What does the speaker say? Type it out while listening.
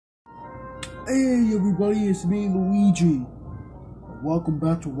Hey everybody, it's me, Luigi. Welcome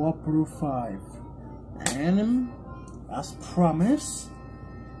back to Walkthrough 5. And, as promised,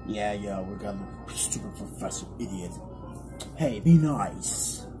 we got a stupid professor idiot. Hey, be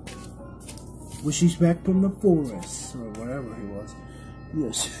nice. Wish he's back from the forest, or whatever he was.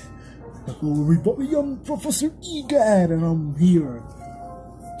 Yes. Hello everybody, I'm Professor Egad, and I'm here.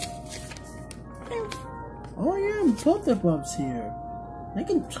 Oh yeah, Butterbub's here. I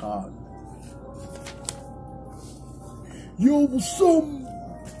can talk. Yo, what's up?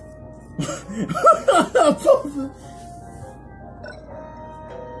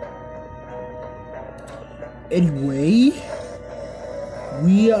 Anyway,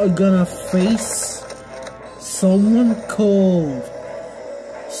 we are gonna face someone called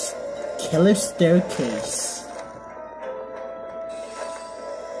Killer Staircase.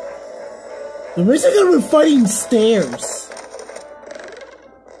 The reason that we're fighting stairs.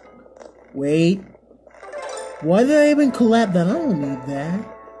 Wait. Why did I even collab that? I don't need that.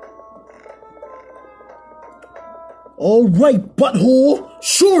 Alright, butthole!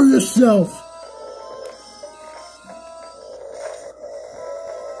 Show yourself!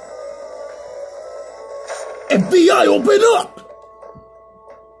 FBI, open up!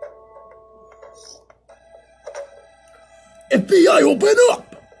 FBI, open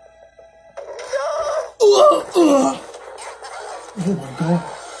up! Oh my god.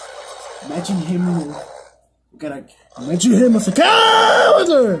 Imagine him. Imagine him as a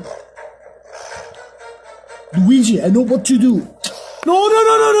coward! Luigi, I know what to do. No,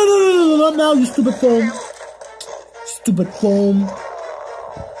 not now, you stupid foam. Stupid foam.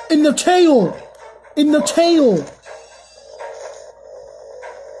 In the tail! In the tail!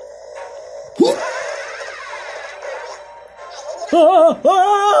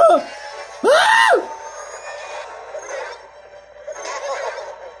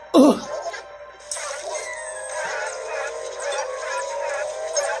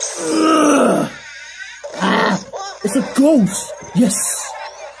 It's a ghost! Yes!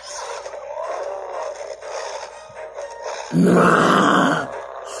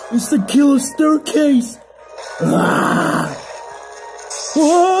 It's the killer staircase!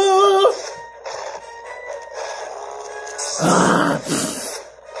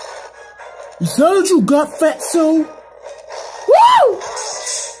 Is that what you got, fatso? Woo!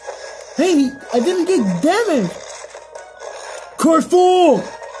 Hey, I didn't get damaged! Careful!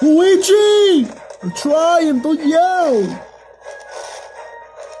 Luigi! I'm trying, don't yell!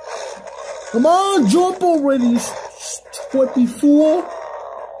 Come on, jump already, sweaty fool!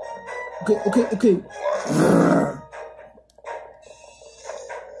 Okay.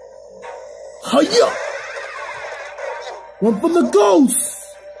 Hiya! Run from the ghost!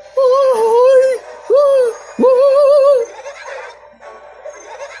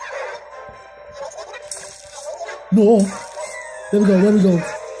 No! There we go.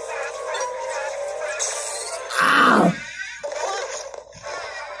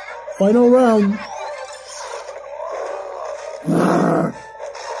 Final round.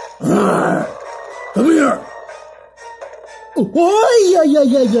 Come here. Oh,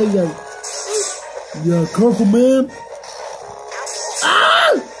 yeah, careful, man.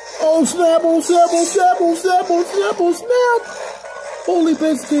 Oh, snap. Holy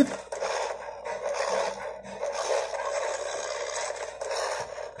biscuit.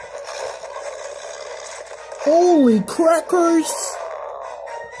 Holy crackers.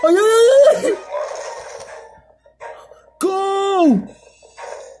 Oh, yeah. Go!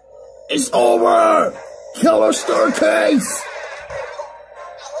 It's over! Killer staircase!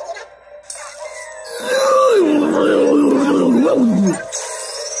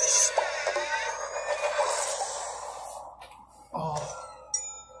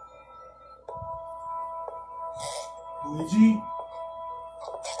 Luigi?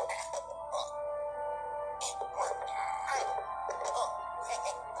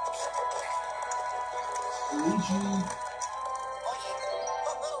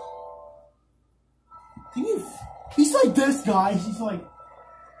 He's like this, guys. He's like.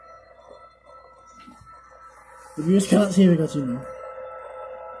 The viewers cannot see because you know.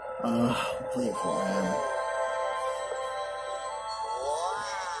 Play it for him.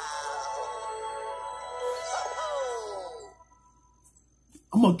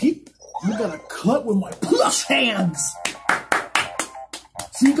 I'm gonna clap with my plush hands.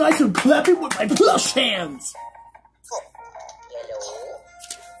 So you guys are clapping with my plush hands.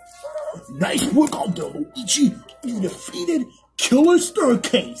 Nice work on the Luigi. You defeated Killer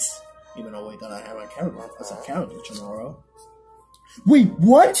Staircase. Even though we thought I have a character as a character tomorrow. Wait,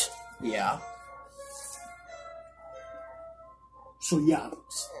 what? Yeah. So yeah,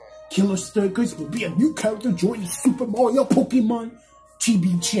 Killer Staircase will be a new character joining Super Mario Pokemon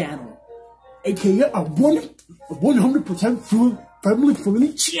TV channel, aka a 100%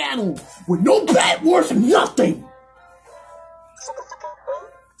 family-friendly channel with no bad words and nothing.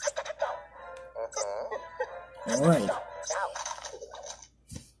 Alright.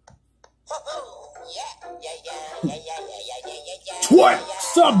 Twerk!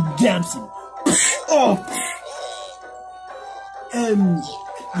 Stop dancing! Oh! And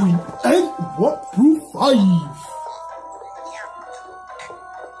we end walkthrough 5.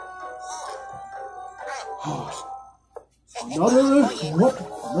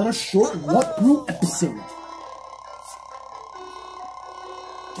 Another short walkthrough episode.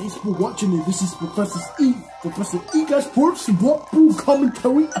 Thanks for watching it. This is Professor E guys first walkthrough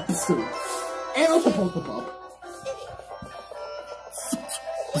commentary episode. And also Pokeball.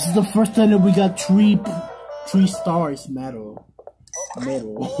 This is the first time that we got three stars medal. I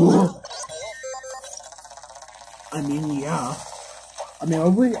mean, yeah. I mean,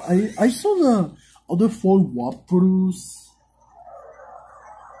 I saw the other 4 walkthroughs.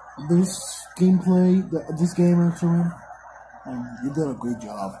 This gameplay, this game actually, and you did a great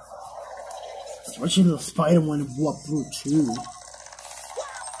job. Especially the spider one walkthrough too.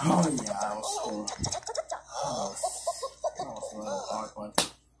 Oh yeah, that was cool. That was really hard, but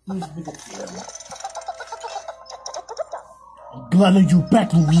here's a bigger deal. I'm glad that you're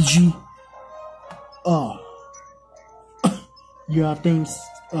back, Luigi. Yeah, thanks,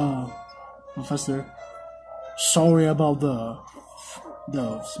 Professor. Sorry about the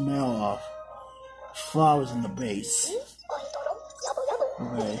smell of flowers in the base.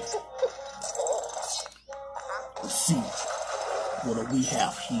 Okay. Let's see. What do we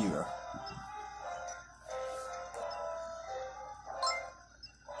have here?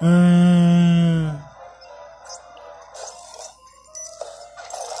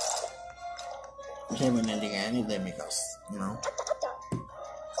 We haven't ending anything because, you know.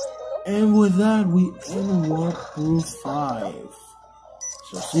 And with that, we end walkthrough 5.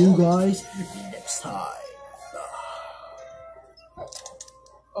 So see you guys next time.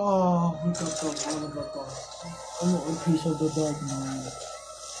 Oh, we got the one piece of the dark night.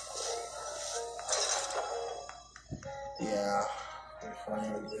 Yeah, we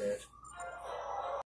finally did.